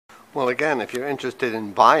Well, again, if you're interested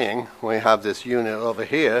in buying, we have this unit over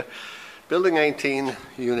here, Building 18,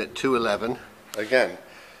 Unit 211. Again,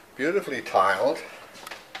 beautifully tiled.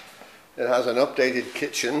 It has an updated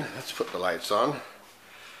kitchen. Let's put the lights on.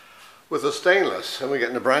 With a stainless, and we're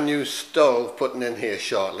getting a brand new stove putting in here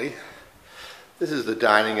shortly. This is the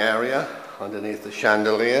dining area underneath the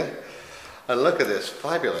chandelier. And look at this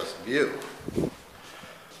fabulous view.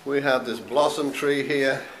 We have this blossom tree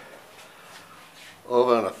here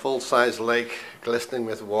over on a full-size lake glistening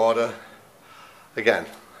with water. Again,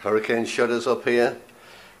 hurricane shutters up here,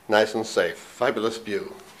 nice and safe. Fabulous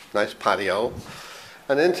view, nice patio.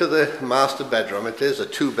 And into the master bedroom. It is a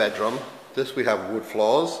 2-bedroom. This we have wood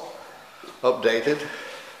floors, updated,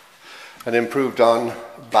 an improved on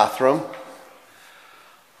bathroom,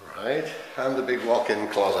 right, and the big walk-in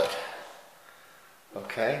closet.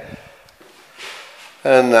 Okay,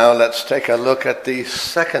 and now let's take a look at the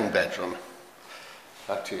 2nd bedroom.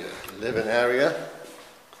 Back to your living area.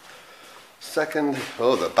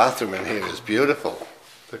 Oh, the bathroom in here is beautiful.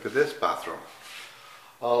 Look at this bathroom.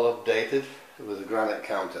 All updated with a granite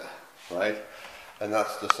counter, right? And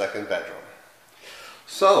that's the 2nd bedroom.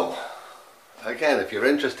 So, again, if you're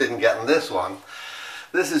interested in getting this one,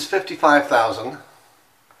 this is $55,000.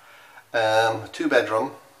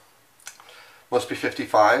 2-bedroom, must be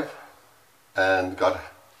 55, and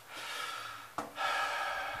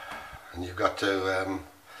you've got to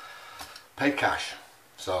pay cash.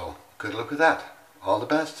 So good luck with that. All the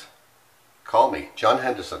best. Call me, John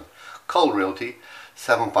Henderson, Cole Realty,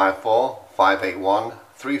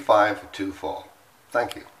 754-581-3524.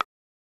 Thank you.